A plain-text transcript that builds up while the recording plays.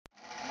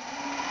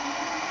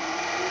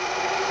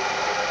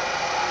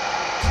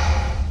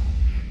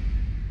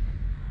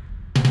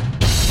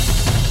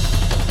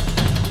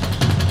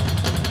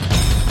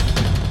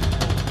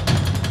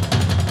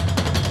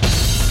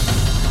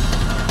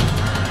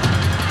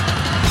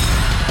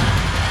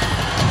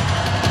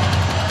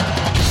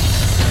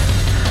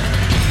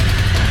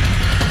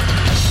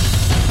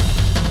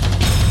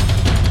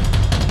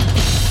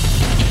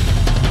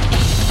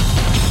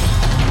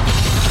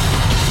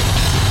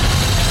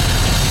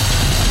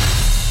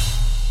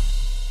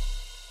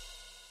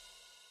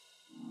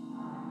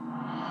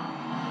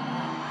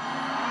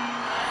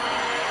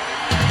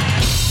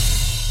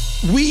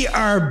We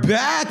are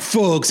back,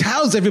 folks.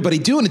 How's everybody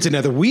doing? It's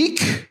another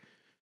week.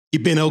 You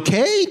been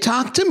okay?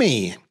 Talk to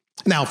me.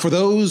 Now, for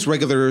those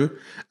regular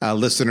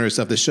listeners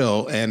of the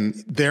show, and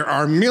there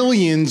are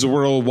millions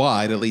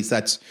worldwide, at least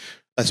that's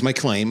my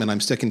claim, and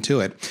I'm sticking to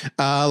it.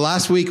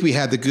 Last week, we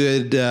had the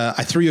good,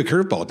 I threw you a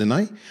curveball, didn't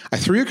I? I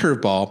threw you a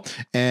curveball,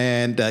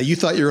 and you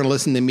thought you were going to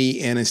listen to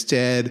me, and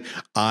instead,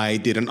 I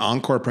did an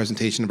encore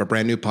presentation of a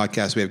brand new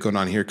podcast we have going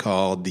on here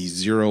called the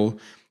 0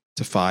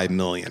 to 5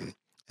 million.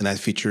 And that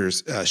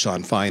features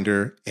Sean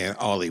Finder and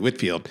Ollie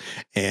Whitfield.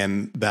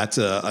 And that's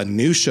a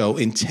new show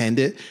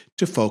intended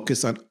to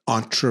focus on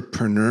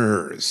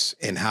entrepreneurs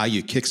and how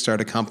you kickstart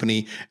a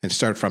company and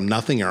start from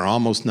nothing or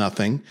almost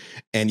nothing.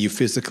 And you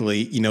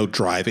physically,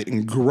 drive it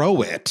and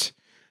grow it.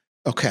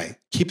 Okay,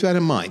 keep that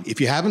in mind. If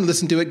you haven't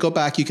listened to it, go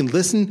back. You can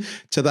listen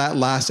to that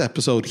last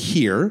episode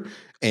here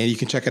and you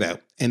can check it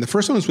out. And the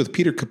first one was with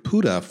Peter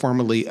Caputa,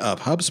 formerly of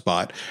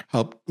HubSpot.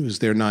 Was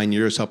there 9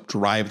 years, helped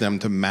drive them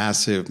to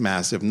massive,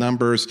 massive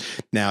numbers.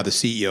 Now the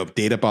CEO of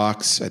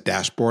DataBox, a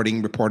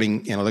dashboarding,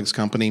 reporting, analytics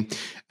company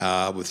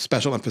with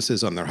special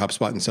emphasis on their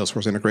HubSpot and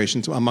Salesforce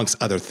integrations, amongst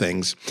other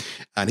things.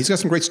 And he's got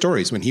some great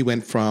stories. When he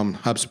went from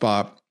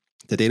HubSpot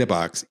to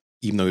DataBox,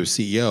 even though he was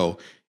CEO,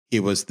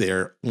 it was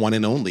their one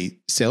and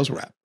only sales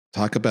rep.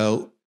 Talk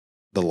about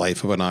the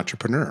life of an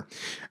entrepreneur.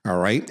 All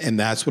right. And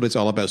that's what it's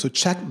all about. So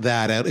check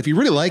that out. If you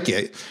really like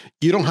it,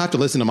 you don't have to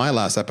listen to my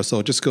last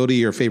episode. Just go to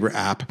your favorite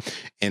app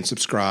and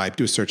subscribe.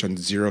 Do a search on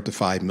 0 to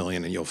 5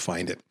 million and you'll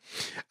find it.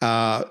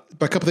 But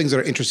a couple things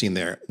that are interesting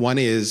there. One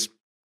is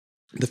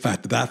the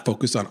fact that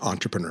focus on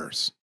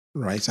entrepreneurs,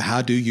 right? So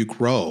how do you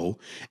grow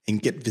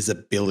and get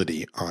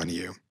visibility on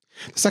you?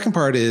 The second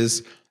part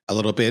is a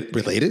little bit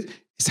related.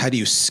 Is how do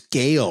you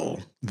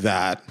scale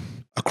that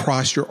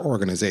across your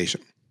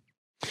organization?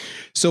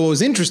 So it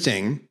was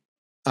interesting,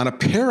 on a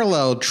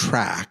parallel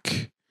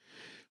track,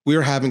 we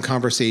were having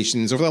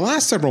conversations over the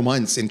last several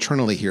months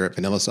internally here at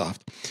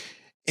VanillaSoft.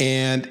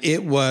 And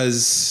it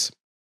was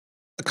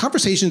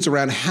conversations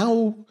around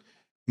how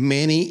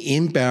many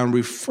inbound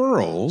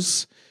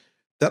referrals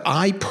that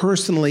I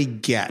personally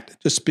get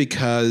just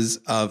because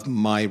of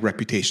my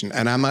reputation.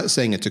 And I'm not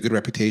saying it's a good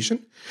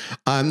reputation.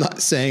 I'm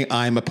not saying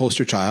I'm a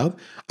poster child.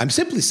 I'm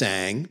simply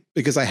saying,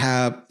 because I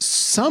have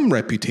some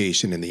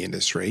reputation in the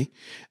industry,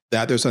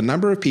 that there's a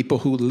number of people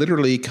who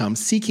literally come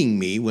seeking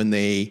me when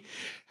they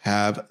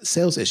have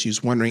sales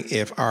issues, wondering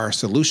if our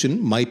solution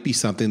might be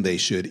something they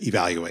should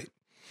evaluate.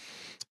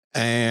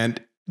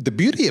 And the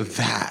beauty of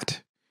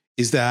that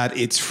is that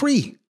it's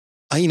free.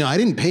 I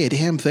didn't pay a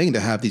damn thing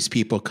to have these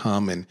people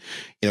come and,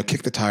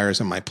 kick the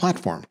tires on my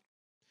platform.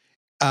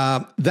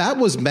 That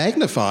was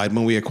magnified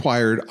when we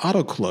acquired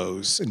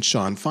AutoClose and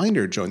Sean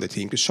Finder joined the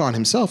team because Sean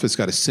himself has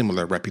got a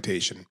similar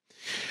reputation.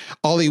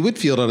 Ollie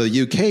Whitfield out of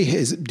the UK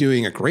is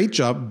doing a great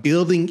job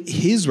building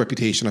his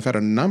reputation. I've had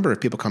a number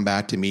of people come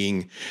back to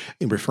me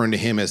and referring to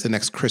him as the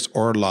next Chris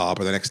Orlob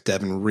or the next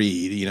Devin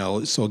Reed,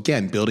 So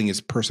again, building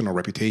his personal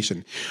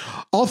reputation.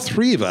 All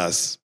three of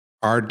us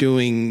are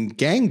doing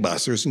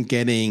gangbusters and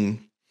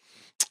getting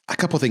a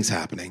couple of things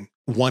happening.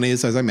 One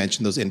is, as I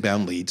mentioned, those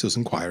inbound leads, those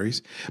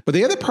inquiries. But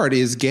the other part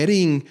is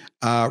getting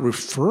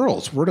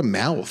referrals, word of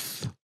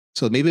mouth.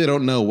 So maybe they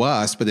don't know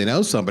us, but they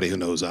know somebody who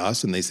knows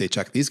us, and they say,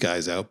 check these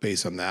guys out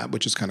based on that,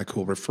 which is kind of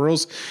cool.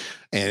 Referrals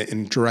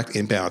and direct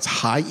inbounds,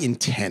 high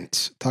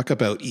intent. Talk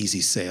about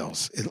easy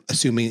sales,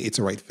 assuming it's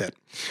a right fit.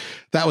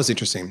 That was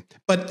interesting.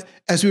 But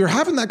as we were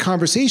having that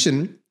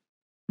conversation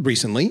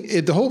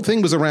recently, the whole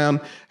thing was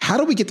around how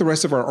do we get the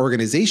rest of our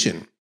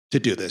organization to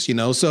do this,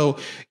 So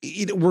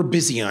we're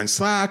busy on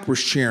Slack. We're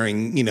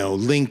sharing,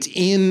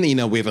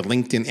 LinkedIn. We have a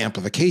LinkedIn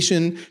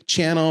amplification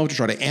channel to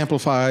try to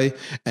amplify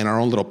in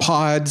our own little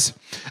pods.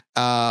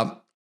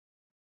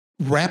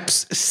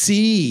 Reps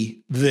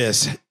see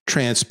this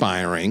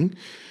transpiring.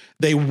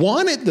 They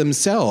want it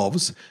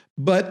themselves,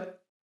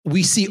 but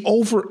we see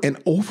over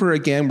and over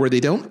again where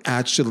they don't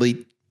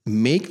actually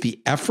make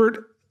the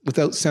effort,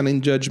 without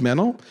sounding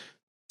judgmental,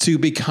 to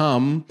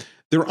become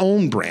their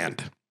own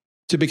brand,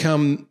 to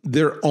become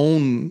their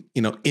own,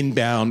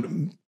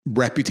 inbound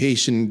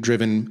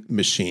reputation-driven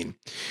machine.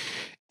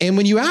 And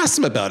when you ask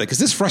them about it, because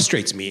this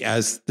frustrates me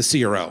as the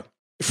CRO,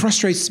 it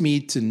frustrates me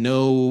to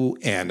no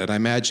end. And I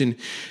imagine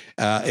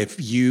if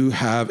you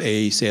have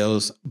a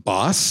sales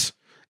boss,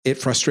 it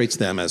frustrates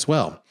them as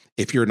well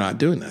if you're not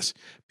doing this.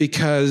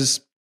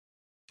 Because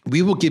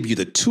we will give you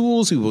the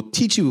tools, we will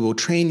teach you, we will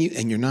train you,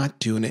 and you're not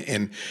doing it.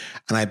 And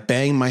I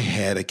bang my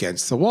head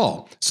against the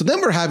wall. So then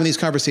we're having these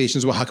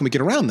conversations, well, how can we get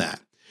around that?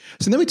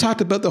 So then we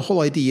talked about the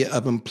whole idea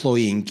of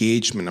employee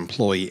engagement,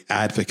 employee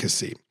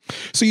advocacy.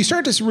 So you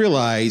start to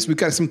realize we've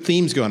got some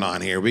themes going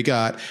on here. We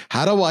got,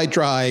 how do I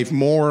drive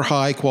more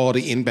high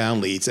quality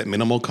inbound leads at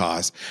minimal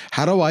cost?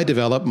 How do I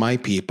develop my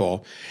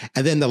people?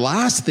 And then the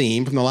last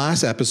theme from the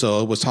last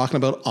episode was talking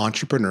about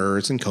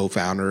entrepreneurs and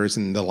co-founders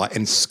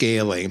and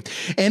scaling.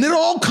 And it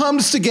all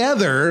comes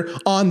together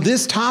on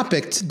this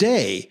topic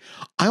today.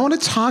 I want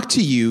to talk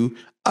to you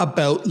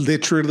about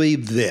literally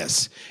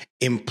this: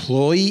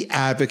 employee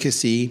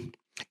advocacy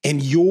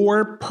and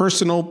your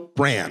personal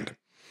brand.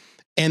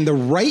 and the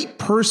right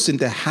person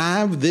to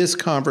have this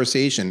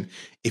conversation.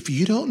 If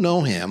you don't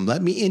know him,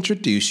 let me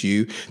introduce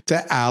you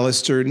to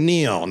Alistair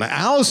Neil. Now,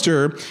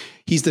 Alistair,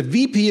 he's the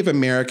VP of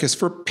Americas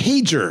for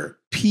Paiger,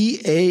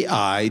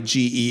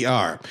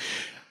 Paiger.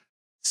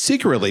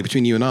 Secretly,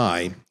 between you and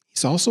I,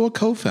 he's also a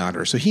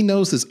co-founder. So he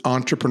knows this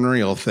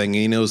entrepreneurial thing and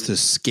he knows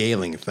this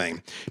scaling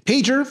thing.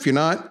 Paiger, if you're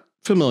not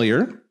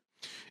familiar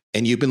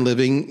and you've been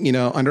living,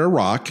 under a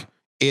rock,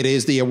 it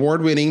is the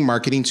award-winning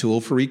marketing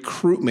tool for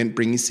recruitment,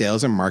 bringing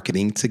sales and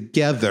marketing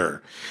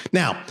together.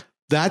 Now,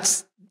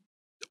 that's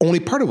only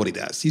part of what he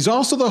does. He's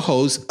also the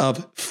host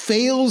of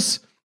Fails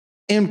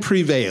and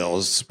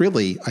Prevails.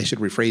 Really, I should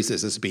rephrase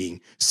this as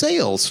being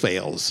Sales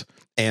Fails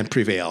and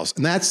Prevails.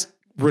 And that's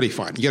really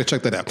fun. You got to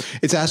check that out.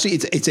 It's actually,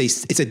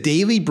 it's a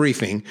daily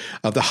briefing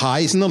of the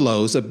highs and the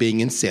lows of being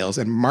in sales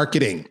and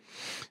marketing.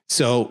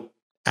 So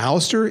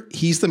Alistair,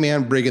 he's the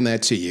man bringing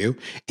that to you.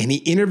 And he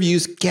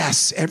interviews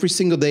guests every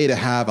single day to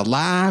have a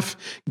laugh,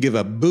 give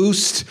a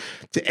boost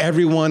to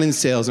everyone in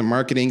sales and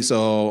marketing.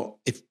 So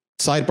if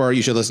sidebar,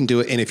 you should listen to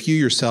it. And if you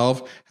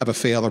yourself have a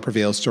fail or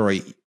prevail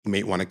story, you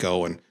may want to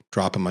go and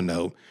drop him a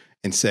note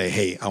and say,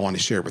 hey, I want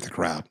to share it with the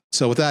crowd.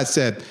 So with that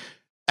said,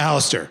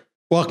 Alistair,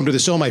 welcome to the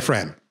show, my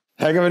friend.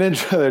 Heck of an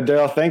intro there,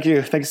 Daryl. Thank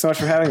you. Thank you so much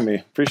for having me.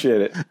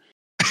 Appreciate it.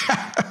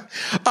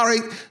 All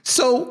right.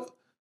 So,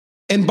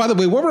 and by the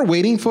way, while we're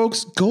waiting,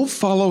 folks, go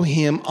follow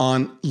him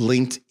on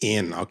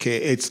LinkedIn. Okay.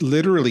 It's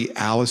literally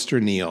Alistair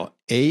Neil,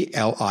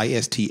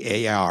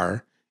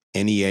 ALISTARNEAL.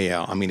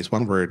 I mean, it's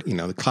one word,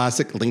 the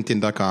classic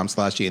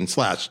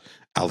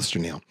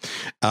linkedin.com/in/Alistair Neil.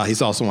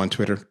 He's also on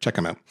Twitter. Check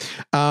him out.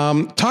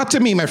 Talk to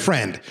me, my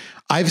friend.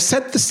 I've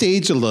set the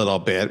stage a little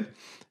bit.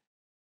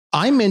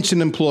 I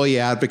mentioned employee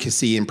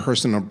advocacy and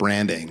personal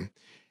branding.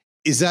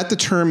 Is that the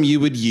term you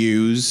would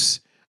use?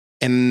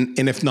 And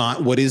if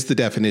not, what is the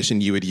definition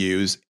you would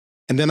use?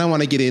 And then I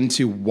want to get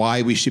into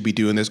why we should be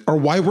doing this or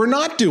why we're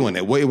not doing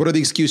it. What are the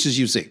excuses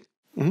you see?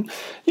 Mm-hmm.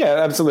 Yeah,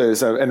 absolutely.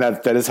 So, and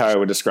that is how I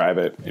would describe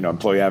it.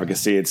 Employee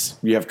advocacy, it's,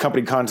 you have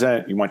company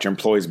content, you want your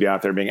employees to be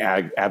out there being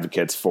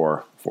advocates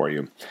for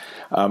you.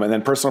 And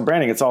then personal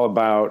branding, it's all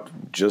about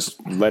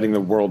just letting the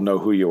world know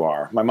who you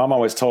are. My mom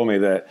always told me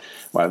that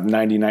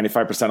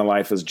 95% of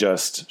life is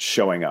just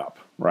showing up,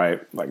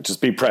 right? Like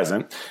just be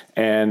present.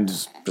 And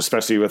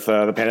especially with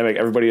the pandemic,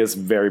 everybody is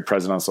very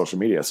present on social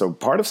media. So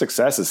part of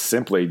success is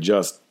simply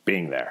just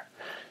being there.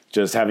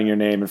 Just having your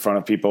name in front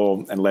of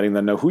people and letting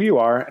them know who you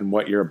are and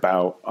what you're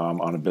about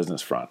on a business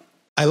front.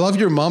 I love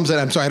your mom's, and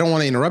I'm sorry, I don't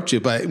want to interrupt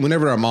you, but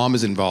whenever our mom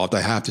is involved,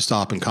 I have to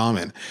stop and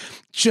comment.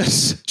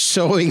 Just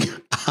showing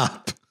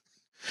up.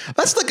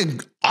 That's like an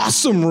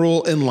awesome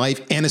rule in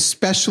life, and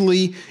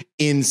especially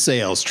in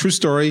sales. True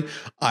story.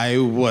 I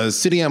was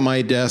sitting at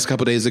my desk a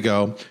couple of days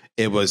ago.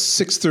 It was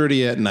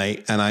 6:30 at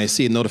night, and I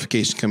see a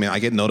notification come in. I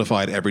get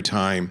notified every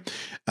time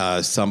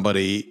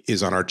somebody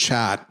is on our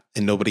chat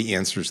and nobody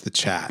answers the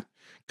chat,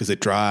 because it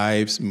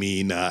drives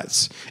me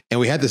nuts. And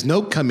we had this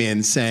note come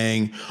in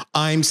saying,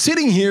 I'm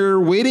sitting here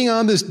waiting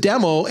on this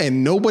demo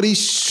and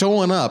nobody's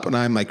showing up. And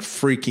I'm like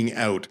freaking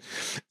out.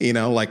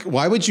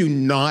 Why would you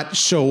not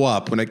show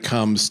up when it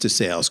comes to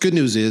sales? Good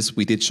news is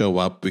we did show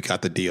up. We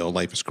got the deal.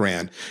 Life is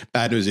grand.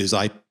 Bad news is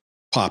I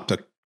popped a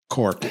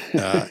cork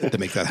to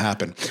make that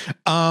happen.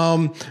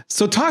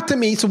 So talk to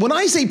me. So when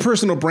I say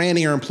personal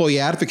branding or employee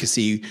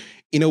advocacy,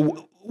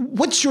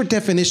 what's your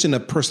definition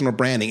of personal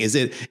branding? Is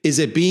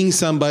it being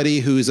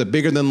somebody who's a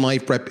bigger than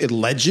life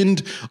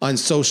legend on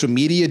social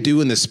media,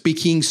 doing the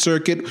speaking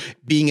circuit,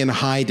 being in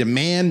high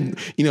demand,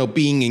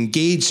 being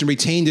engaged and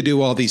retained to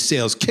do all these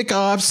sales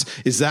kickoffs?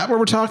 Is that what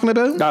we're talking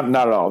about? Not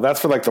at all. That's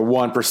for like the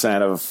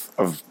 1%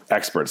 of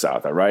experts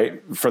out there,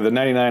 right? For the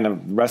 99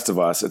 of the rest of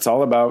us, it's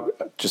all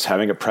about just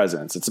having a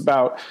presence. It's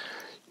about,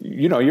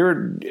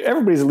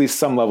 everybody's at least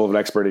some level of an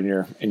expert in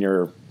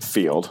your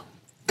field.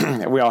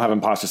 We all have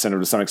imposter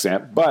syndrome to some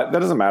extent, but that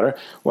doesn't matter.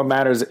 What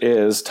matters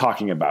is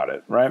talking about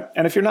it, right?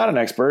 And if you're not an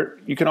expert,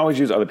 you can always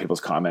use other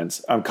people's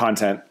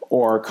content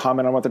or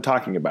comment on what they're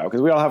talking about,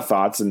 because we all have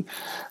thoughts, and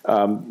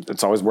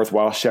it's always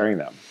worthwhile sharing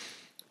them.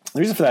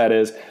 The reason for that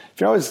is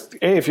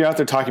if you're out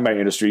there talking about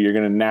your industry, you're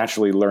going to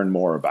naturally learn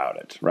more about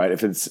it, right?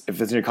 If it's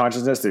in your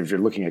consciousness, if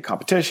you're looking at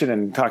competition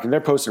and talking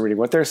their posts and reading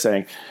what they're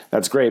saying,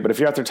 that's great. But if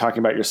you're out there talking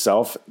about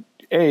yourself,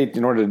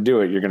 in order to do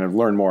it, you're going to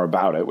learn more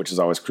about it, which is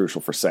always crucial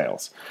for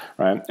sales,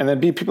 right? And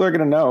then people are going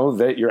to know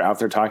that you're out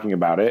there talking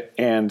about it.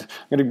 And I'm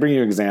going to bring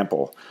you an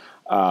example.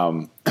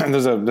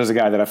 There's a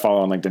guy that I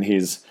follow on LinkedIn.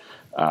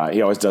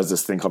 He always does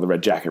this thing called the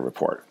Red Jacket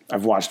Report.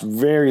 I've watched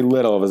very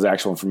little of his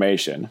actual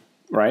information,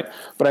 right?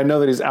 But I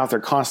know that he's out there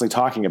constantly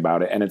talking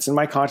about it. And it's in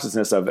my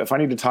consciousness of, if I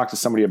need to talk to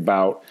somebody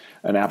about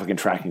an applicant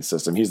tracking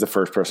system, he's the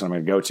first person I'm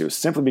going to go to,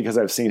 simply because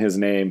I've seen his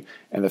name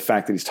and the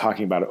fact that he's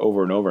talking about it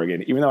over and over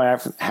again, even though I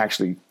haven't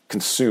actually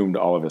consumed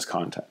all of his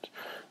content,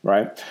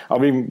 right? I'll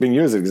be using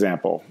you as an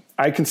example.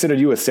 I consider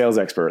you a sales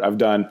expert. I've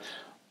done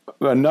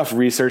enough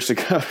research to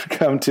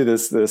come to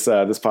this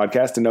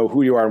podcast to know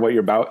who you are and what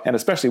you're about, and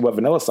especially what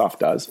VanillaSoft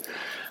does.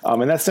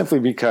 And that's simply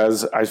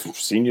because I've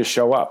seen you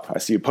show up. I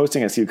see you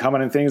posting, I see you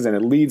commenting things, and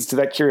it leads to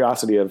that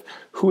curiosity of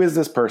who is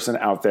this person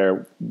out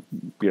there?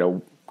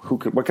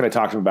 What can I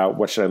talk to them about?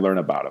 What should I learn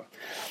about them?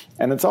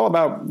 And it's all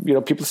about,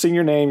 people seeing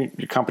your name,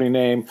 your company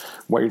name,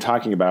 what you're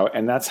talking about.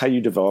 And that's how you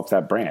develop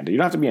that brand. You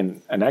don't have to be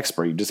an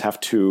expert. You just have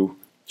to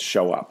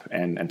show up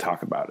and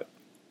talk about it.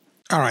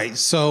 All right.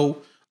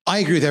 So I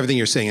agree with everything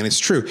you're saying, and it's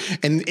true.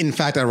 And in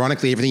fact,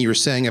 ironically, everything you were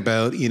saying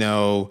about,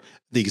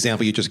 the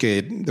example you just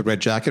gave, the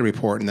Red Jacket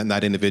report, and then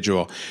that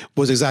individual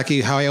was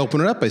exactly how I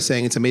opened it up by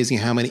saying it's amazing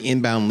how many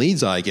inbound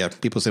leads I get.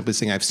 People simply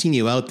saying, I've seen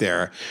you out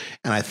there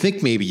and I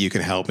think maybe you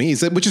can help me,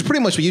 which is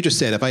pretty much what you just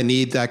said. If I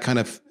need that kind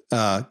of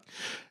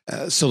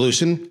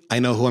solution, I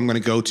know who I'm going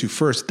to go to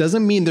first.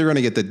 Doesn't mean they're going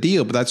to get the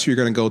deal, but that's who you're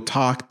going to go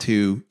talk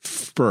to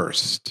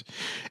first.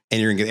 And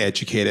you're going to get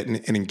educated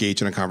and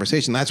engage in a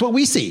conversation. That's what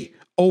we see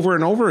over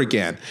and over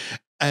again.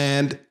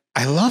 And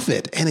I love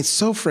it. And it's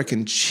so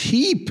freaking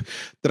cheap.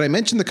 Did I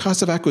mention the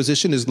cost of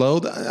acquisition is low?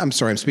 I'm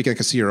sorry, I'm speaking like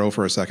a CRO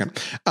for a second.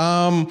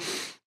 And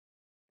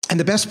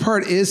the best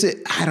part is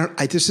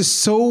there's just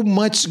so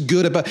much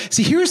good about,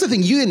 see, here's the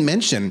thing you didn't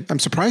mention. I'm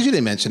surprised you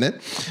didn't mention it.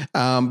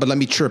 But let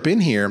me chirp in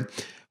here.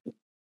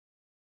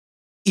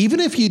 Even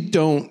if you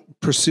don't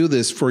pursue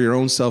this for your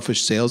own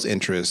selfish sales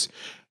interests,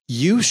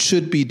 you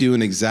should be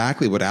doing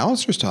exactly what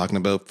Alistair's talking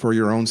about for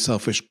your own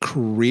selfish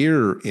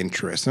career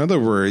interests. In other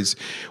words,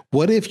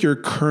 what if your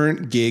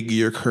current gig,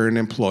 your current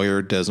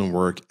employer doesn't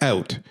work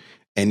out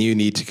and you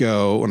need to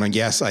go, and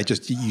yes, I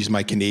just use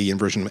my Canadian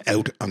version of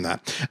out on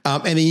that.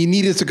 And then you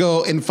needed to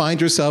go and find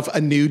yourself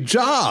a new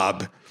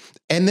job.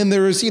 And then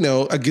there's, a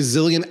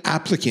gazillion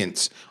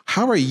applicants.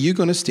 How are you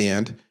going to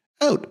stand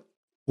out?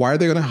 Why are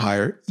they going to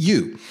hire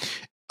you?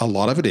 A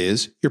lot of it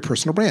is your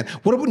personal brand.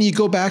 What when you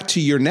go back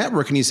to your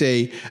network and you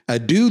say,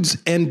 dudes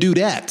and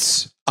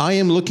dudettes, I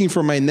am looking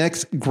for my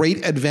next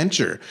great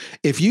adventure.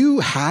 If you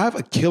have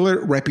a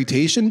killer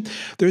reputation,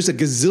 there's a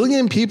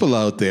gazillion people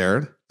out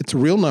there. It's a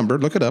real number.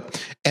 Look it up.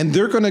 And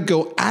they're going to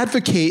go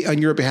advocate on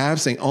your behalf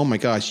saying, oh my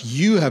gosh,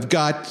 you have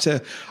got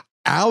to,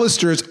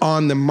 Alistair's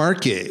on the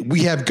market.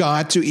 We have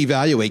got to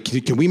evaluate.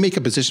 Can we make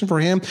a position for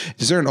him?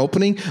 Is there an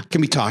opening? Can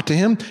we talk to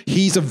him?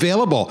 He's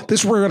available.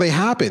 This rarely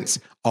happens.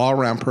 All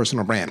around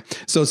personal brand.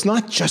 So it's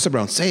not just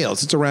around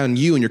sales. It's around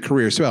you and your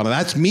career as well. And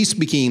that's me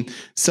speaking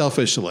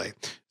selfishly.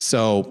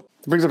 So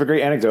it brings up a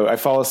great anecdote. I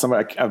follow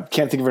someone, I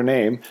can't think of her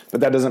name,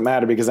 but that doesn't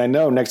matter because I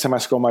know next time I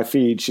scroll my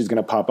feed, she's going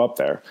to pop up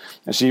there.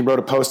 And she wrote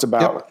a post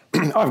about,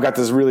 I've got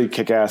this really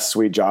kick-ass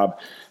sweet job.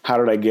 How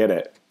did I get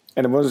it?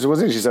 And it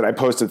wasn't, she said, I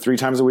posted 3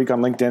 times a week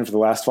on LinkedIn for the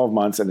last 12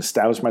 months and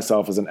established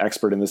myself as an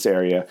expert in this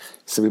area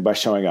simply by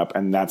showing up.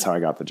 And that's how I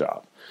got the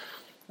job.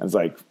 And it's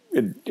like,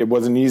 it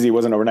wasn't easy. It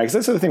wasn't overnight. Because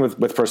that's the thing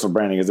with personal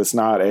branding is it's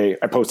not I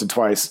posted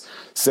twice,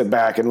 sit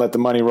back and let the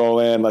money roll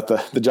in, let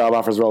the job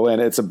offers roll in.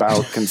 It's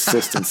about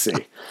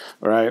consistency,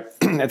 right?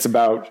 It's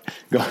about,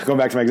 going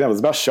back to my example, it's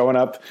about showing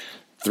up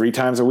 3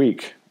 times a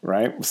week,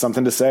 right?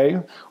 Something to say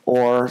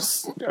or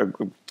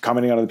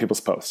commenting on other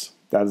people's posts.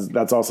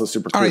 That's also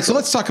super cool. All right, so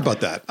let's talk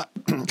about that.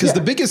 Because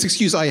the biggest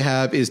excuse I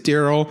have is,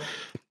 Daryl,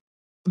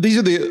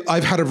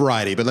 I've had a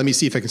variety, but let me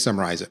see if I can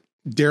summarize it.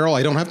 Daryl,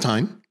 I don't have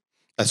time.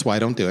 That's why I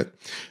don't do it.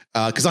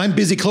 Because I'm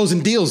busy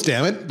closing deals,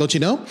 damn it. Don't you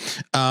know?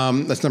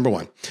 That's number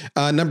one.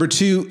 Number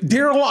two,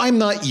 Daryl, I'm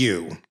not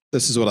you.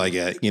 This is what I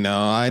get.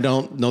 I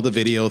don't know the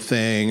video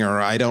thing or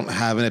I don't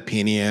have an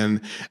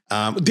opinion.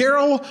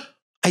 Daryl,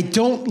 I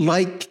don't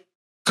like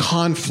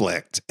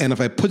conflict. And if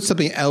I put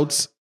something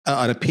else,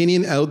 an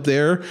opinion out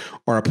there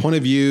or a point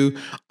of view,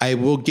 I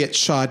will get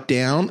shot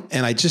down.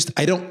 And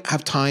I don't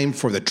have time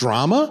for the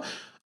drama.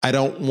 I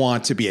don't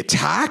want to be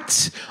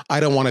attacked. I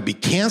don't want to be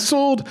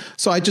canceled.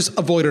 So I just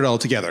avoid it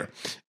altogether.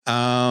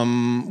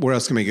 Where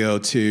else can we go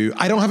to?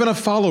 I don't have enough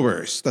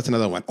followers. That's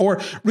another one. Or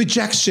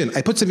rejection.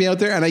 I put something out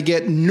there and I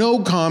get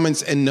no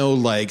comments and no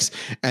likes.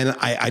 And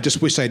I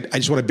just want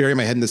to bury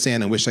my head in the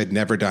sand and wish I'd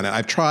never done it.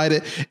 I've tried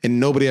it and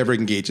nobody ever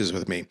engages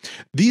with me.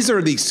 These are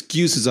the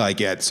excuses I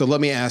get. So let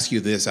me ask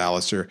you this,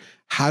 Alistair.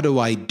 How do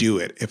I do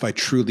it if I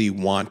truly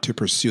want to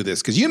pursue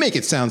this? Because you make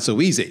it sound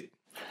so easy.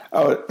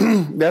 Oh,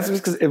 that's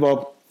because,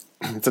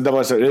 it's a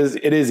double-edged sword.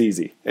 It is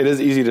easy. It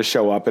is easy to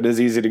show up. It is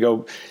easy to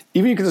go.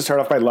 Even you can just start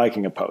off by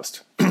liking a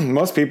post.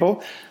 Most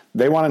people,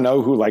 they want to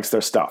know who likes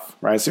their stuff,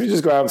 right? So if you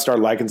just go out and start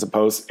liking some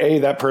posts,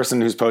 that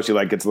person whose post you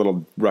like gets a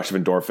little rush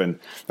of endorphin.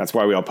 That's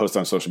why we all post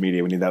on social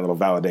media. We need that little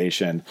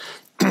validation.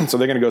 So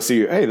they're going to go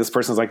see, hey, this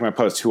person's liking my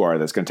post. Who are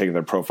they? It's going to take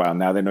their profile.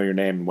 Now they know your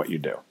name and what you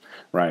do.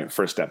 Right.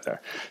 First step there.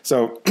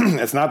 So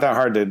it's not that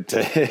hard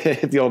to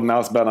hit the old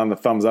mouse button on the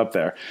thumbs up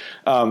there.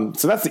 So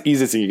that's the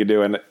easiest thing you can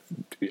do. And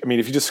I mean,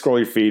 if you just scroll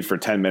your feed for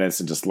 10 minutes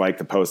and just like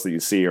the post that you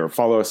see or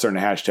follow a certain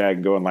hashtag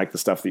and go and like the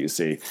stuff that you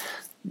see,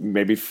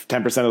 maybe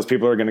 10% of those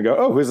people are going to go,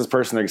 oh, who's this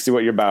person? They're going to see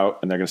what you're about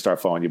and they're going to start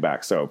following you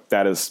back. So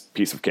that is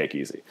piece of cake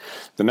easy.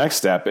 The next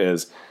step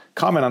is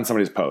comment on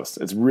somebody's post.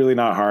 It's really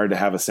not hard to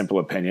have a simple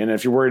opinion. And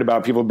if you're worried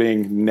about people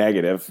being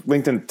negative,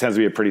 LinkedIn tends to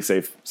be a pretty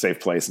safe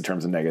place in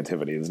terms of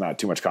negativity. There's not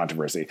too much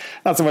controversy.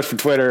 Not so much for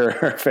Twitter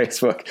or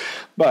Facebook,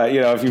 but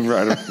if you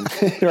write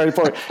a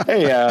report,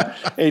 hey,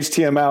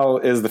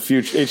 HTML is the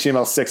future.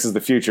 HTML6 is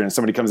the future, and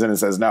somebody comes in and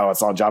says, no,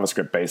 it's all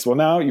JavaScript based. Well,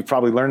 now you've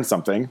probably learned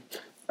something,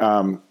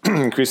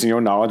 increasing your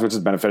own knowledge, which is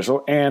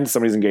beneficial, and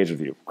somebody's engaged with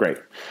you. Great.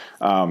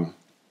 So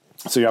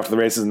you're off to the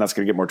races, and that's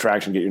going to get more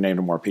traction, get your name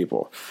to more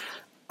people.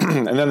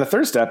 And then the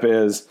third step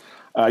is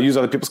use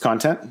other people's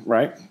content,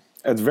 right?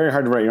 It's very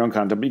hard to write your own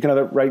content, but you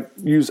can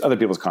use other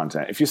people's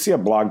content. If you see a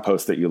blog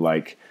post that you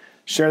like,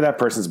 share that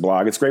person's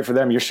blog. It's great for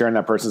them. You're sharing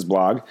that person's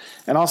blog.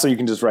 And also you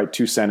can just write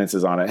 2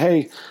 sentences on it.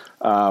 Hey,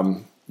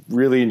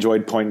 really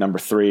enjoyed point number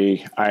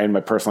 3. I, in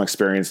my personal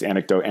experience,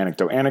 anecdote,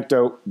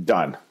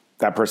 done.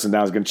 That person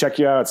now is going to check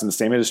you out. It's in the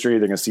same industry.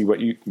 They're going to see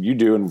what you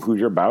do and who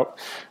you're about.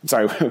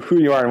 Who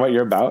you are and what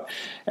you're about.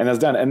 And that's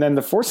done. And then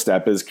the fourth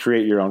step is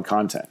create your own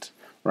content.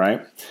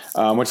 Right?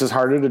 Which is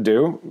harder to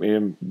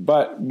do.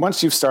 But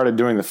once you've started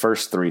doing the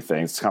first 3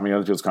 things, commenting on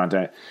other people's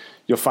content,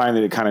 you'll find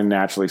that it kind of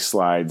naturally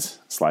slides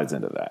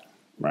into that.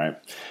 Right?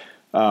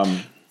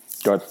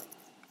 Go ahead.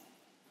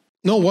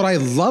 No, what I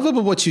love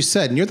about what you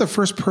said, and you're the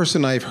first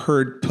person I've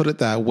heard put it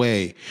that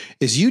way,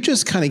 is you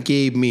just kind of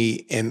gave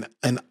me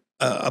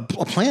a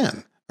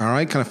plan. All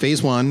right. Kind of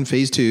phase 1,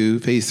 phase 2,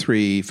 phase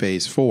 3,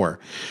 phase 4.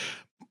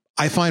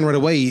 I find right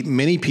away,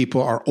 many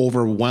people are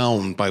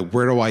overwhelmed by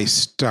where do I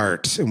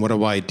start and what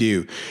do I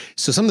do?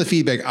 So some of the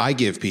feedback I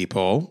give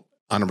people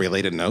on a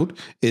related note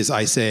is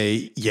I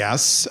say,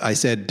 yes, I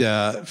said,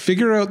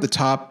 figure out the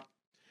top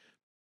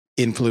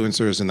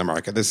influencers in the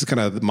market. This is kind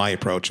of my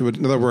approach.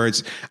 In other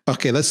words,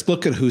 okay, let's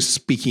look at who's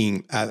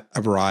speaking at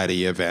a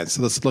variety of events.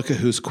 So let's look at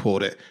who's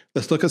quoted.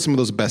 Let's look at some of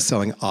those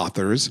best-selling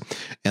authors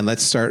and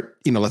let's start,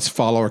 let's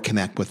follow or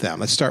connect with them.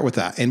 Let's start with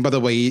that. And by the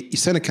way, you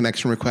send a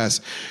connection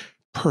request,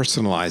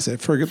 personalize it.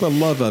 For the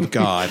love of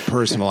God,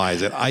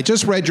 personalize it. I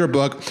just read your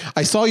book.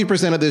 I saw you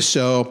present at this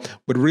show.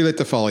 Would really like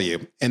to follow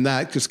you. And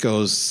that just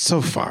goes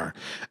so far.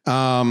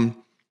 That's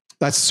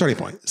the starting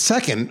point.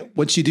 Second,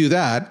 once you do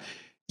that,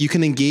 you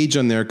can engage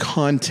on their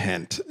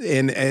content.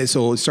 And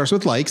so it starts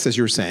with likes, as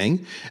you were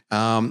saying.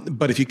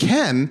 But if you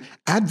can,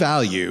 add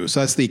value. So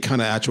that's the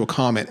kind of actual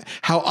comment.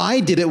 How I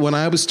did it when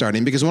I was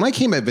starting, because when I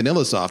came at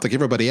VanillaSoft, like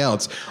everybody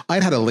else,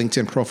 I'd had a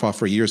LinkedIn profile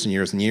for years and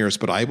years and years,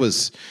 but I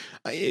was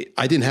the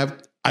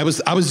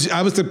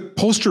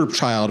poster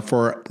child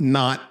for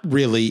not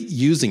really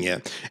using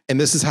it. And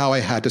this is how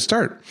I had to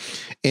start.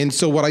 And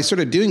so what I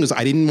started doing was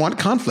I didn't want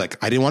conflict.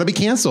 I didn't want to be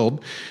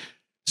canceled.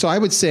 So I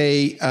would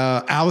say,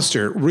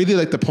 Alistair, really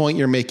like the point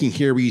you're making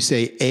here where you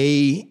say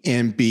A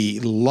and B.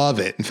 Love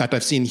it. In fact,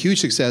 I've seen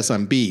huge success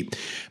on B.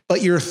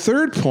 But your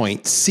third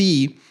point,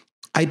 C,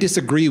 I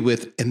disagree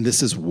with, and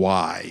this is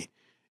why.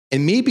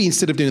 And maybe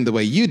instead of doing it the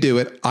way you do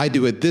it, I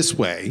do it this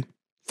way.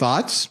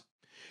 Thoughts?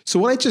 So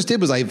what I just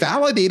did was I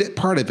validated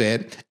part of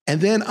it,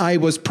 and then I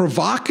was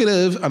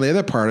provocative on the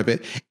other part of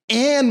it.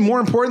 And more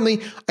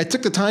importantly, I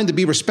took the time to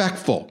be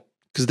respectful,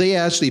 because they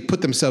actually put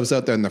themselves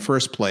out there in the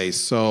first place.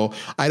 So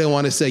I don't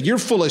want to say, you're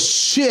full of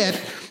shit,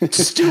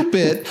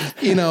 stupid,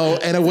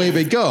 and away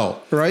we go,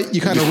 right?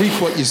 You kind of reap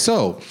what you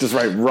sow. Just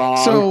write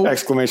wrong,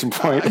 exclamation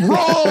point.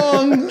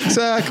 Wrong,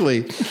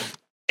 exactly.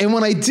 And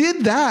when I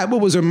did that, what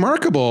was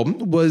remarkable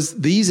was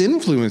these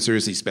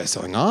influencers, these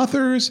best-selling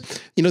authors,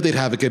 they'd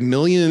have a good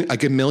million,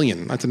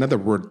 that's another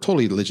word,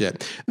 totally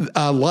legit,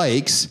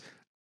 likes,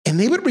 and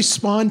they would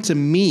respond to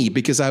me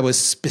because I was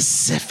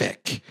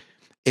specific.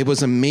 It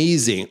was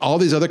amazing. All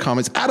these other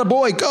comments,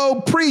 attaboy,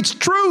 go, preach,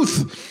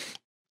 truth.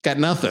 Got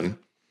nothing.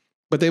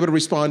 But they would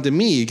respond to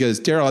me because,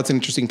 Daryl, that's an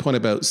interesting point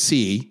about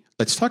C.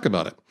 Let's talk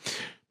about it.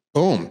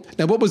 Boom.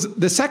 Now, what was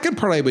the second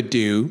part I would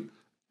do?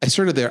 I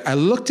started there. I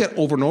looked at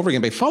over and over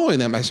again. By following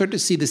them, I started to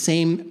see the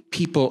same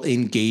people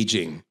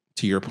engaging,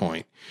 to your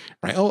point,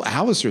 right? Oh,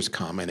 Alistair's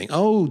commenting.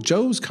 Oh,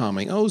 Joe's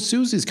commenting. Oh,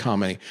 Susie's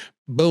commenting.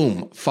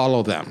 Boom.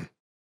 Follow them.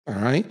 All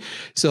right.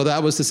 So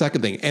that was the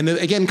second thing. And then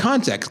again,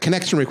 context,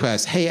 connection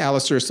request. Hey,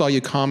 Alistair, saw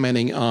you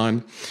commenting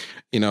on,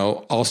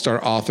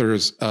 All-Star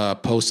Authors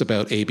post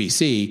about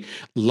ABC.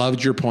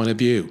 Loved your point of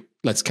view.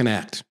 Let's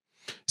connect.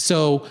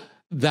 So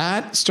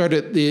that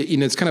started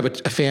it's kind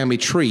of a family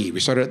tree. We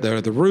started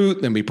at the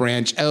root, then we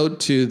branch out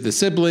to the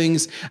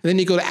siblings, and then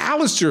you go to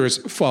Alistair's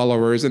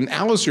followers and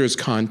Alistair's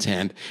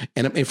content.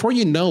 And before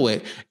you know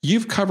it,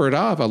 you've covered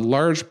off a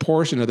large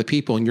portion of the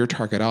people in your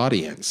target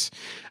audience.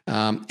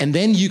 And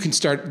then you can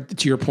start,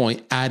 to your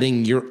point,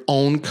 adding your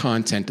own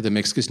content to the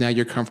mix because now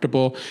you're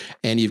comfortable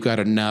and you've got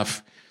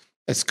enough,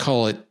 let's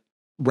call it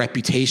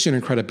reputation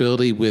and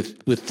credibility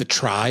with the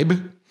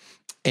tribe.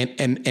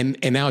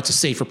 And now it's a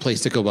safer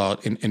place to go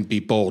out and be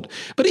bold.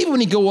 But even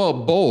when you go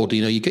out bold,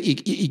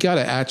 you got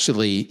to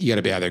be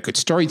either a good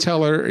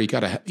storyteller or you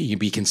got to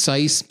be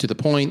concise, to the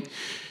point,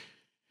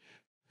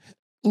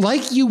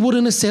 like you would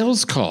in a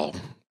sales call,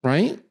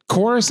 right?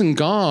 Chorus and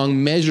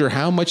gong measure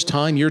how much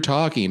time you're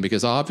talking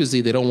because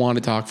obviously they don't want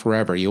to talk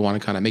forever. You want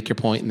to kind of make your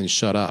point and then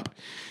shut up.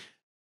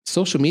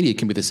 Social media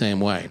can be the same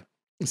way.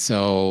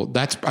 So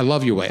I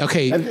love your way.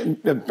 Okay.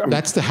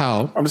 That's the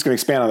how. I'm just going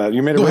to expand on that.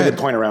 You made a really good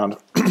point around,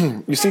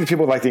 you see the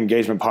people like the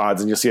engagement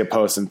pods and you'll see a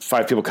post and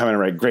 5 people come in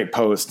and write great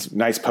post,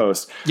 nice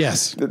post.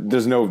 Yes.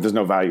 There's no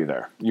value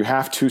there. You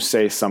have to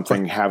say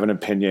something, have an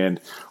opinion,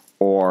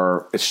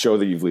 or show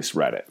that you've at least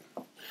read it.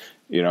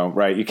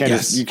 Right? You can't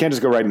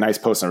just go write nice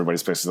posts on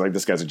everybody's posts like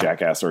this guy's a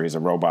jackass or he's a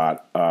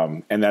robot.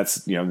 And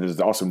that's, there's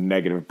also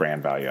negative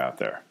brand value out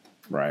there.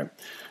 Right.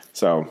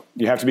 So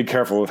you have to be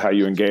careful with how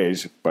you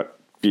engage, but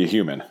be a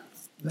human.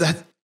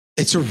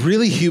 It's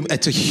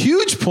a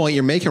huge point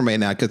you're making right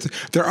now, because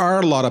there are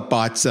a lot of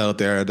bots out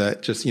there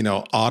that just,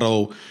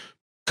 auto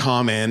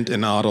comment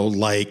and auto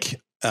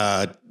like,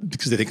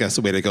 because they think that's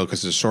the way to go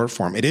because it's a short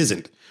form. It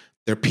isn't.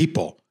 They're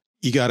people.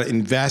 You got to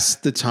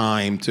invest the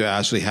time to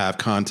actually have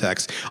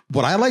context.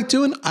 What I like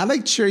doing, I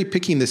like cherry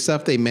picking the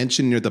stuff they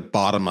mention near the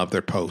bottom of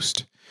their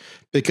post,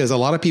 because a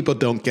lot of people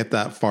don't get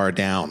that far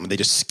down. They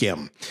just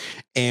skim.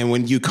 And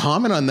when you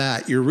comment on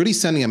that, you're really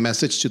sending a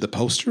message to the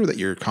poster that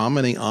you're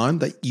commenting on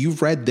that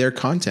you've read their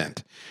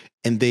content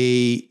and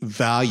they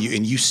value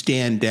and you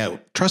stand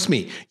out. Trust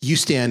me, you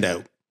stand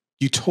out.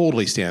 You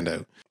totally stand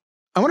out.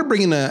 I want to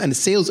bring in a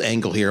sales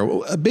angle here.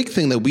 A big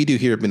thing that we do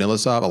here at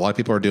VanillaSoft, a lot of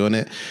people are doing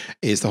it,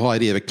 is the whole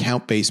idea of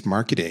account-based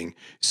marketing.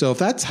 So if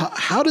that's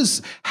how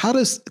does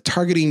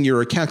targeting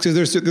your accounts,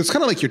 because there's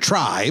kind of like your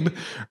tribe,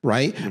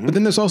 right? Mm-hmm. But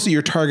then there's also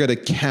your target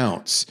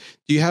accounts.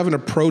 Do you have an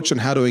approach on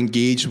how to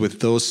engage with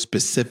those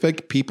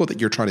specific people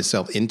that you're trying to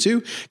sell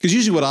into? Because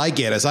usually what I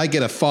get is I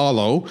get a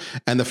follow,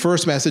 and the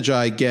first message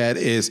I get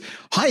is,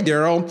 "Hi,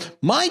 Daryl,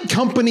 my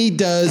company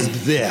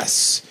does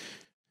this.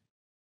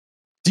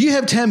 Do you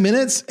have 10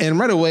 minutes?" And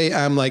right away,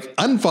 I'm like,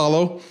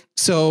 unfollow.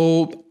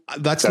 So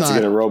that's not to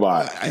get a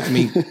robot. I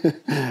mean,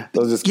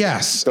 those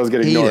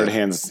get ignored.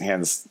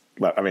 Hands.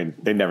 I mean,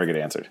 they never get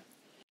answered.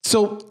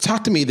 So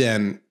talk to me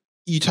then.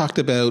 You talked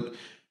about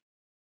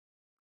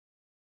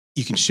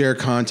you can share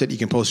content, you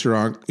can post your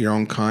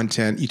own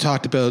content. You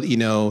talked about,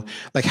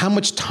 like how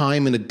much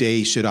time in a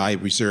day should I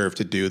reserve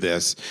to do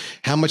this?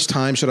 How much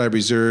time should I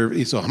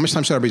reserve? So how much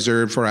time should I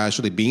reserve for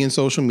actually being in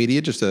social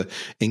media, just to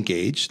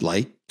engage,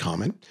 like,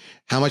 comment?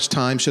 How much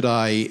time should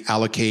I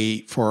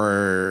allocate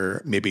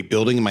for maybe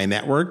building my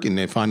network and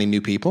then finding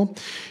new people?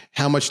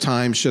 How much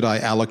time should I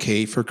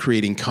allocate for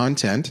creating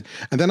content?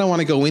 And then I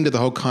want to go into the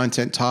whole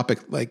content topic,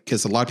 like,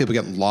 because a lot of people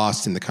get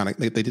lost in the kind of,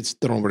 they just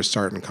don't know where to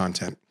start in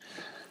content.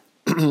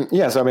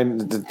 Yeah, so I mean,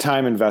 the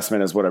time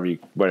investment is whatever you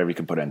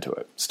can put into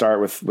it.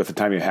 Start with the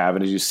time you have,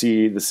 and as you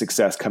see the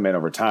success come in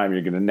over time,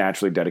 you're going to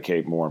naturally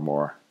dedicate more and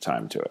more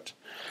time to it.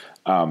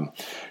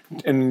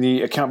 In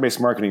the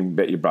account-based marketing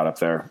bit you brought up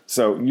there,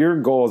 so your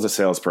goal as a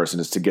salesperson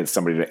is to get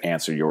somebody to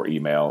answer your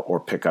email or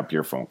pick up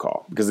your phone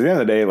call. Because at the end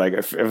of the day, like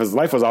if his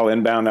life was all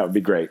inbound, that would be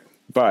great.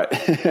 But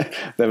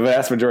the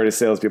vast majority of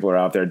salespeople are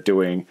out there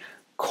doing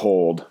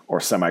cold or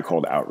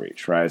semi-cold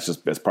outreach, right?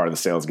 It's part of the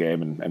sales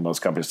game, and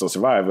most companies still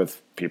survive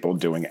with people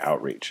doing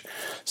outreach.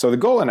 So the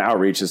goal in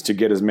outreach is to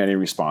get as many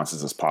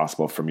responses as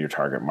possible from your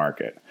target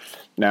market.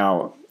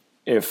 Now,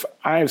 if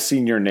I've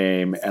seen your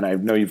name and I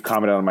know you've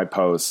commented on my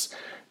posts,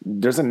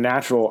 there's a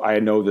natural, I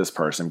know this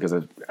person because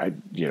I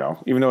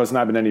even though it's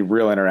not been any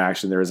real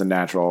interaction, there is a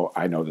natural,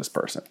 I know this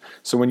person.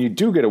 So when you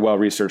do get a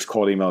well-researched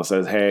cold email that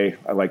says, "Hey,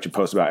 I liked your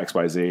post about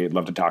XYZ. I'd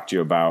love to talk to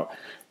you about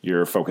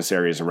your focus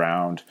areas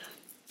around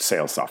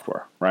sales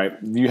software," right?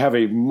 You have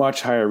a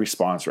much higher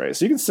response rate.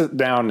 So you can sit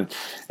down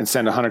and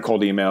send 100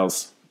 cold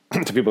emails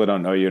to people that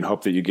don't know you and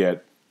hope that you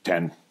get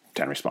 10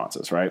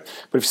 responses, right?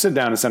 But if you sit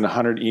down and send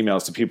 100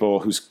 emails to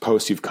people whose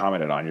posts you've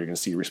commented on, you're going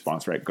to see your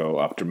response rate go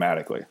up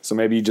dramatically. So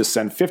maybe you just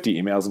send 50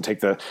 emails and take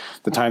the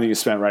time that you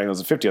spent writing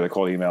those 50 other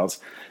cold emails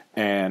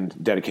and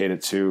dedicate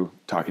it to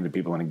talking to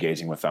people and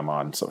engaging with them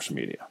on social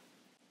media,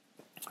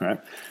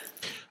 right?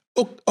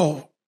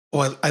 Oh,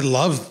 I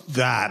love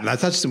that. And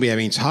that's not something we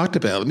haven't talked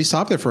about. Let me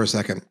stop there for a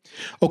second.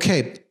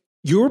 Okay,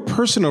 your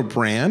personal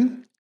brand,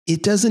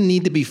 it doesn't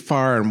need to be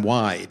far and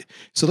wide.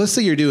 So let's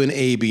say you're doing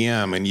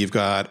ABM and you've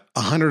got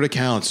 100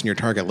 accounts in your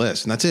target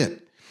list, and that's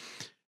it.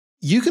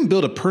 You can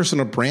build a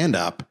personal brand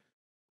up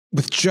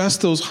with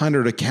just those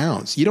 100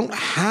 accounts. You don't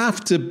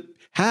have to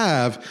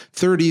have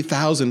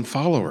 30,000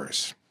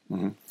 followers.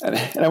 Mm-hmm.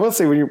 And I will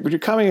say, when you're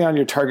commenting on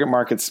your target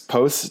market's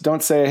posts,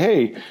 don't say,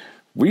 "Hey,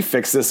 we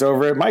fixed this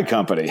over at my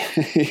company."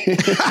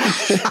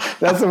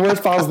 That's the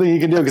worst possible thing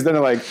you can do, because then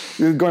they're like,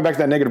 going back to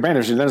that negative brand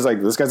issue, then it's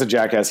like, "This guy's a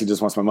jackass. He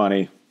just wants my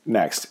money."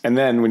 Next. And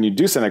then when you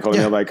do send that call,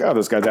 they're like, "Oh,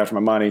 this guy's after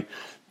my money.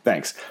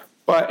 Thanks."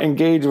 But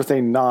engage with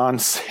a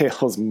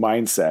non-sales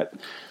mindset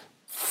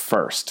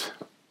first.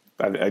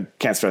 I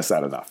can't stress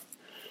that enough.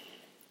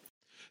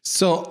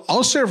 So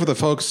I'll share for the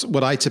folks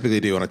what I typically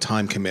do on a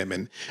time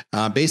commitment.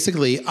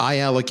 Basically, I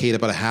allocate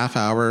about a half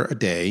hour a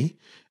day,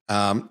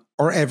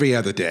 or every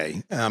other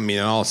day. I mean,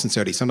 in all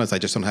sincerity, sometimes I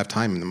just don't have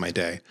time in my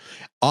day.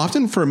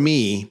 Often for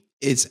me,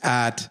 it's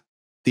at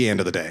the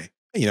end of the day,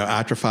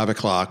 after 5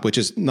 o'clock, which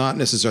is not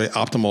necessarily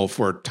optimal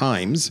for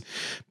times,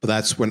 but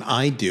that's when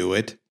I do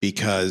it,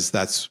 because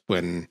that's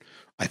when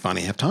I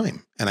finally have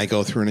time and I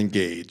go through and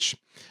engage.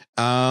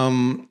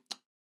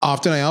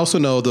 Often I also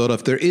know though,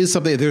 if there is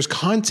something, there's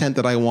content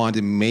that I want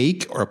to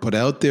make or put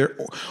out there,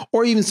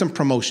 or even some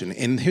promotion.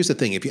 And here's the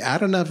thing, if you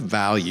add enough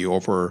value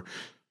over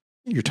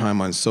your time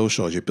on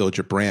social as you build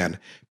your brand,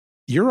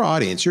 your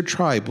audience, your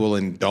tribe will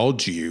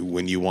indulge you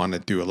when you want to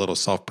do a little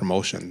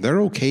self-promotion.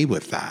 They're okay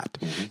with that.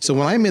 Mm-hmm. So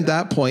when I'm at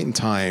that point in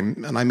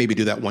time, and I maybe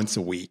do that once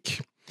a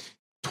week,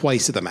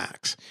 twice at the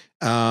max,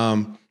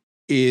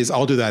 is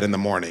I'll do that in the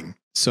morning.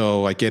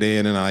 So I get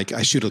in and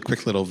I shoot a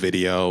quick little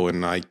video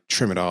and I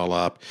trim it all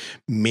up.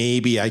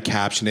 Maybe I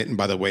caption it. And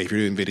by the way, if you're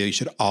doing video, you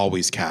should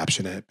always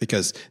caption it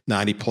because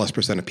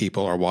 90+% of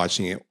people are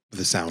watching it with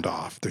the sound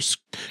off. They're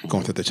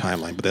going through the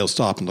timeline, but they'll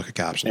stop and look at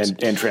captions.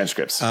 And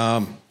transcripts.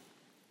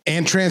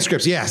 And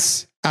transcripts.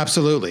 Yes,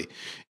 absolutely.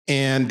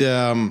 And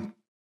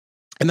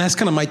that's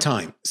kind of my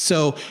time.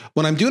 So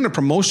when I'm doing a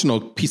promotional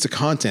piece of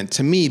content,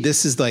 to me,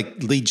 this is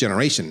like lead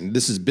generation.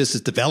 This is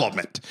business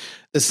development.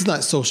 This is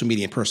not social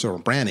media and personal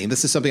branding.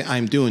 This is something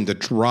I'm doing to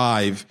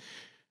drive,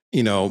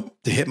 to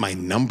hit my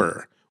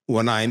number.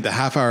 When I'm the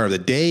half hour of the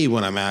day,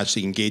 when I'm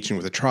actually engaging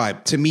with a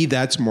tribe, to me,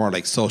 that's more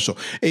like social.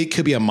 It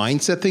could be a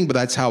mindset thing, but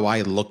that's how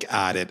I look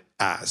at it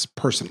as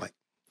personally.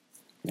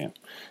 Yeah,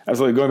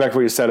 absolutely. Going back to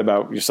what you said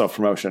about your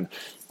self-promotion,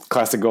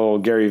 classic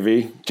old Gary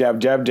V, jab,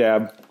 jab,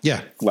 jab,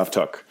 left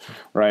hook,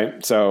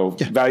 right? So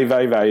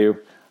value.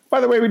 By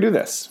the way, we do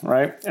this,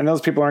 right? And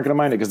those people aren't going to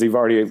mind it because they've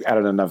already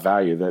added enough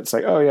value that it's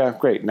like, oh yeah,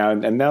 great. Now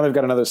they've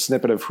got another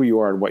snippet of who you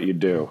are and what you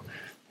do.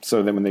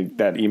 So then when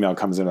that email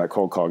comes in, that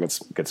cold call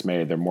gets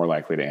made, they're more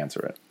likely to answer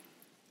it.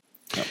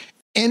 Yep.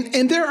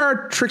 And there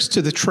are tricks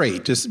to the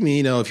trade. Just,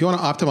 if you want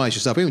to optimize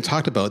yourself, we haven't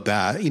talked about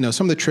that.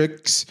 Some of the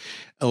tricks,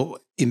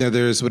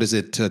 there's, what is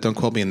it? Don't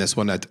quote me on this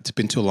one. It's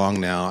been too long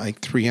now.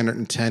 Like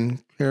 310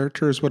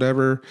 characters,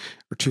 whatever,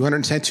 or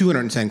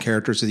 210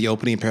 characters is the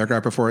opening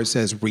paragraph before it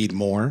says read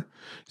more.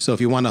 So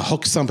if you want to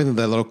hook something with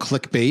that little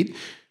clickbait,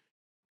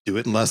 do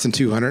it in less than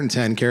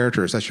 210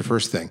 characters. That's your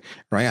first thing,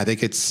 right? I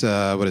think it's,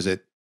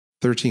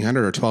 1,300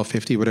 or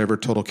 1,250, whatever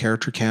total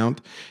character count.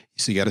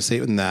 So you got to say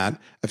it in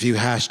that. A few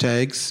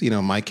hashtags,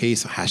 in my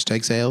case,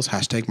 hashtag sales,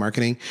 hashtag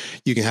marketing.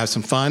 You can have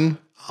some fun.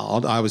 I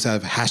always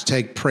have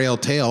hashtag Prail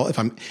Tale.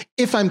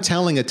 If I'm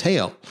telling a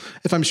tale,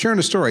 if I'm sharing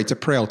a story, it's a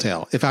Prail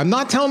Tale. If I'm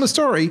not telling a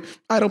story,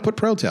 I don't put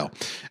Prail Tale.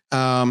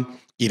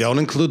 You don't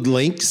include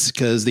links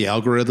because the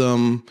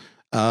algorithm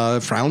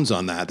frowns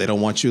on that. They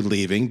don't want you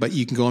leaving, but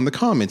you can go in the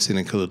comments and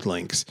include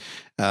links.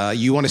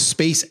 You want to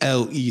space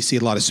out. You see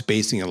a lot of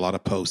spacing in a lot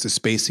of posts. The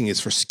spacing is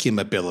for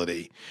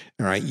skimmability.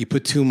 All right. You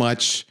put too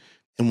much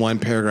in one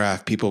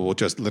paragraph, people will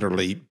just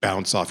literally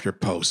bounce off your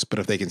post. But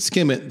if they can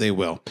skim it, they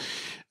will.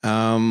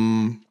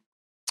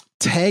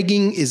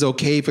 Tagging is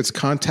okay if it's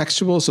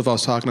contextual. So if I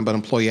was talking about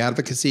employee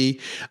advocacy,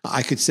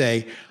 I could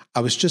say,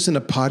 I was just in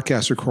a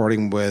podcast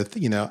recording with,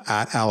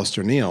 at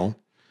Alistair Neal,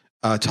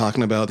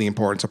 talking about the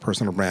importance of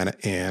personal brand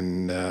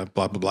and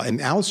blah, blah, blah.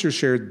 And Alistair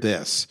shared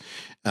this.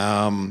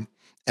 And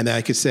then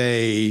I could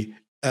say,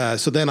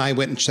 so then I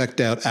went and checked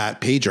out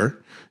at Pager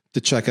to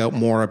check out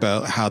more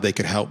about how they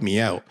could help me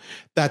out.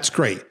 That's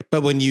great.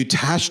 But when you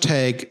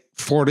hashtag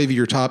 40 of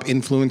your top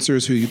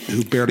influencers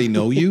who barely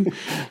know you,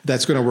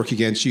 that's going to work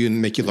against you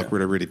and make you look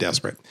really, really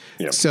desperate.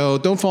 Yep. So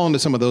don't fall into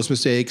some of those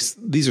mistakes.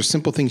 These are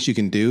simple things you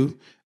can do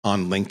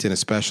on LinkedIn,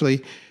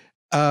 especially.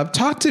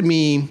 Talk to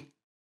me.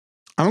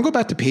 I'm going to go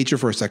back to Pager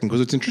for a second because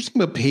what's interesting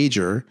about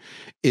Pager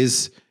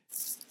is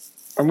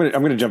I'm going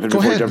to jump in. Go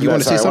ahead. You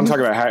want to say something?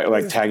 I want to talk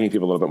about tagging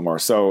people a little bit more.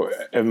 So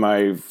in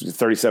my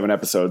 37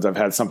 episodes, I've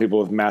had some people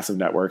with massive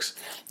networks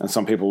and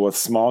some people with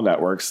small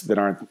networks that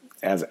aren't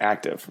as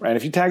active. And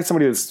if you tag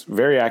somebody that's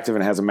very active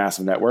and has a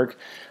massive network,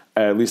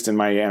 at least in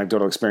my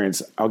anecdotal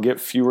experience, I'll get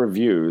fewer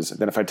views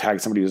than if I tag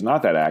somebody who's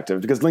not that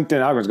active, because LinkedIn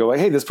algorithms go like,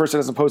 hey, this person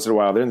hasn't posted in a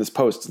while. They're in this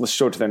post. Let's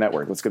show it to their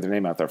network. Let's get their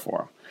name out there for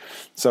them.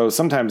 So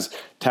sometimes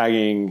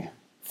tagging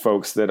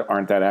folks that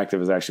aren't that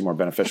active is actually more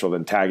beneficial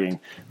than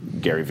tagging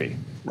Gary V,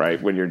 right?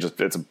 When you're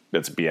just, it's a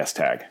BS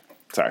tag.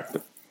 Sorry, I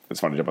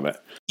just wanted to jump on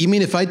that. You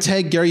mean if I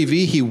tag Gary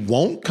V, he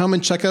won't come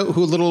and check out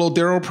who little old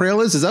Daryl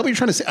Prail is? Is that what you're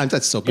trying to say?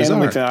 That's so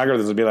bizarre. And LinkedIn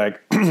algorithms would be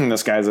like,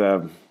 this guy's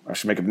I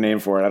should make a name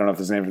for it. I don't know if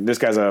this name. This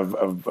guy's a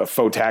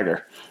faux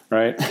tagger,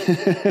 right?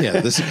 Yeah,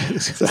 this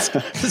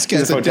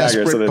guy's a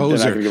desperate so poser. They're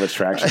not going to give us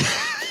traction.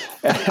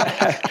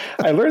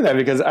 I learned that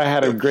because I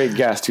had a great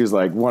guest who's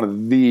like one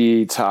of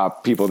the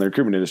top people in the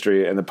recruitment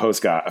industry, and the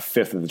post got a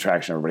fifth of the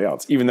traction of everybody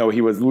else, even though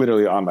he was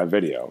literally on my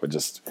video. It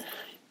just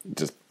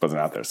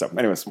wasn't out there. So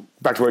anyways,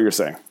 back to what you're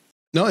saying.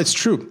 No, it's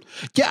true.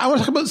 Yeah, I want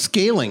to talk about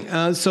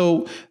scaling.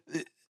 So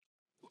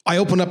I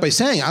open up by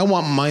saying I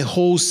want my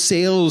whole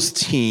sales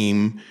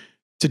team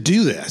to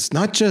do this,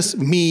 not just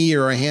me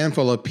or a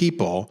handful of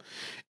people.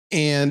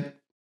 And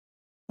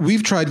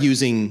we've tried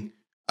using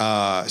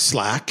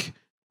Slack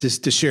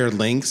just to share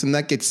links, and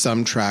that gets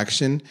some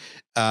traction.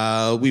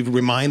 We've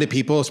reminded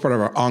people as part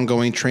of our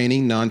ongoing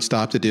training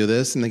nonstop to do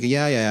this, and they go,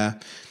 yeah.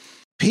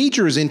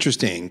 Pager is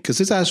interesting because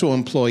it's actual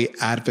employee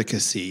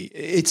advocacy.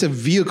 It's a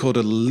vehicle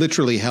to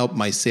literally help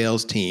my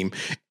sales team.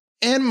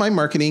 and my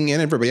marketing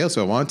and everybody else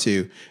who I want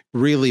to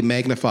really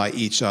magnify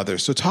each other.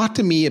 So talk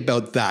to me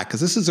about that,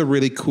 because this is a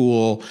really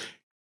cool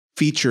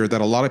feature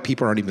that a lot of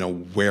people aren't even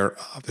aware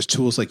of. There's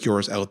tools like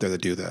yours out there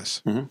that do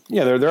this. Mm-hmm.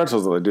 Yeah, there are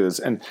tools that do this.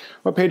 And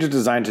what Page is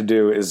designed to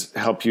do is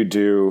help you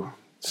do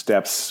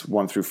steps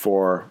 1 through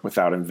 4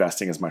 without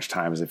investing as much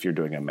time as if you're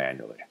doing it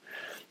manually.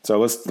 So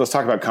let's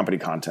talk about company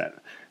content.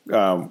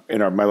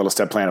 In my little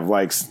step plan of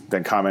likes,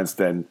 then comments,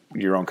 then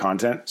your own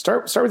content.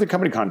 Start with your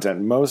company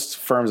content. Most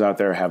firms out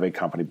there have a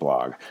company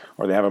blog,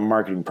 or they have a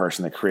marketing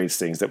person that creates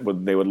things that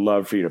they would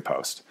love for you to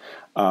post.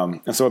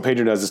 And so what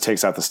Pager does is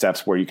takes out the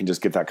steps where you can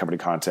just get that company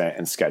content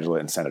and schedule it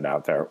and send it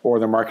out there. Or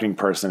the marketing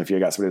person, if you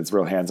got somebody that's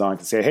real hands-on,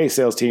 can say, hey,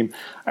 sales team,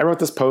 I wrote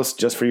this post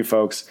just for you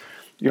folks.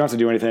 You don't have to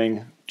do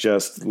anything.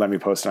 Just let me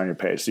post it on your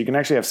page. So you can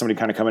actually have somebody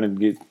kind of come in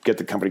and get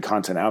the company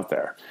content out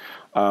there.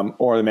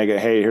 Or they make it,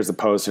 hey, here's the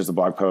post, here's the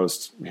blog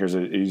post, here's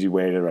an easy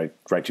way to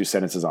write 2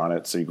 sentences on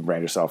it so you can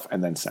brand yourself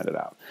and then send it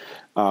out.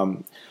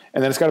 And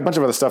then it's got a bunch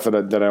of other stuff that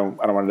I don't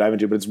want to dive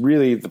into, but it's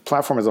really the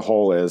platform as a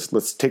whole is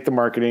let's take the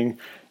marketing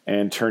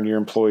and turn your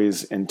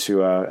employees into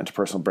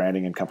personal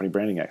branding and company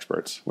branding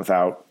experts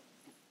without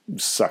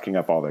sucking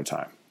up all their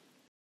time.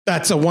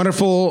 That's a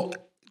wonderful,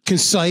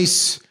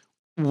 concise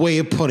way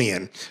of putting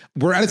it.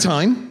 We're out of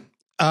time.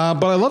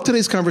 But I love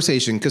today's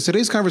conversation, because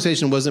today's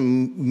conversation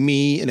wasn't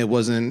me and it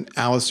wasn't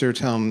Alistair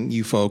telling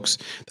you folks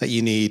that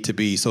you need to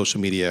be social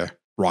media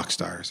rock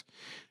stars.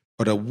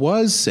 What I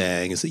was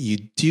saying is that you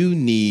do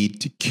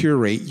need to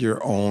curate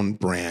your own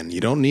brand. You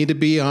don't need to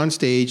be on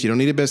stage. You don't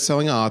need a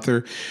best-selling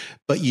author,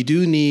 but you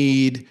do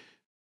need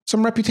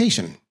some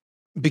reputation.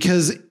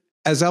 Because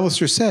as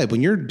Alistair said,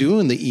 when you're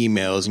doing the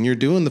emails and you're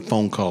doing the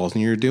phone calls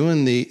and you're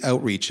doing the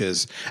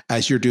outreaches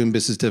as you're doing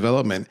business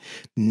development,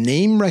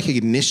 name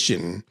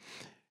recognition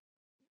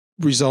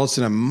results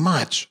in a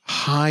much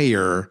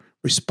higher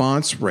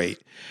response rate.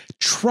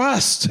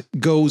 Trust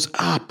goes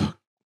up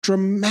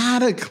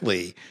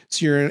dramatically.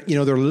 So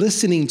they're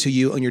listening to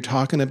you and you're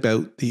talking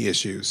about the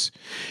issues.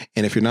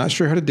 And if you're not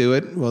sure how to do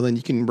it, well, then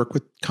you can work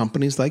with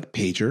companies like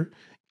Pager.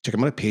 Check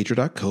them out at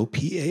pager.co,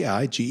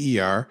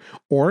 Paiger,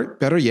 or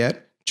better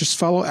yet, just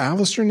follow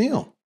Alistair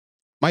Neal.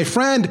 My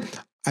friend,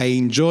 I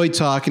enjoyed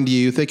talking to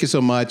you. Thank you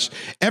so much.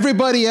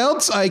 Everybody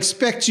else, I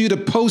expect you to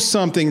post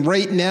something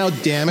right now,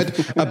 damn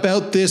it,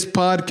 about this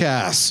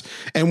podcast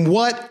and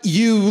what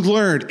you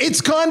learned.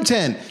 It's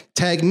content.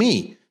 Tag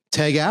me,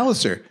 tag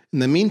Alistair. In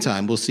the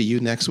meantime, we'll see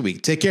you next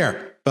week. Take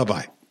care.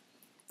 Bye-bye.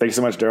 Thank you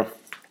so much, Daryl.